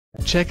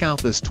Check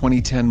out this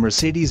 2010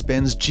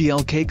 Mercedes-Benz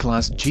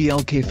GLK-Class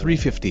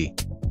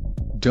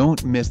GLK350.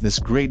 Don't miss this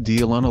great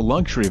deal on a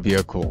luxury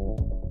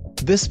vehicle.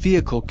 This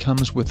vehicle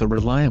comes with a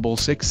reliable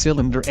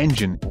 6-cylinder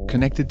engine,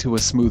 connected to a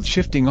smooth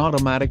shifting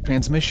automatic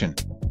transmission.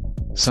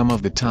 Some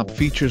of the top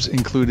features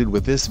included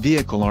with this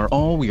vehicle are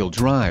all-wheel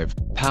drive,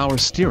 power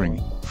steering,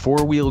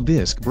 4-wheel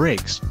disc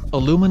brakes,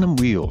 aluminum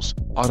wheels,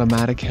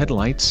 automatic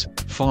headlights,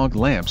 fog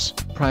lamps,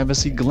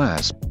 privacy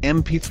glass,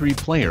 MP3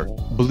 player,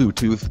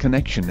 Bluetooth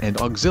connection and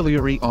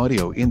auxiliary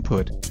audio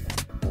input.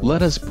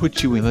 Let us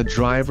put you in the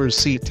driver's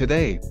seat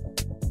today.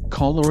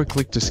 Call or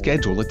click to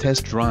schedule a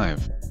test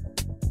drive.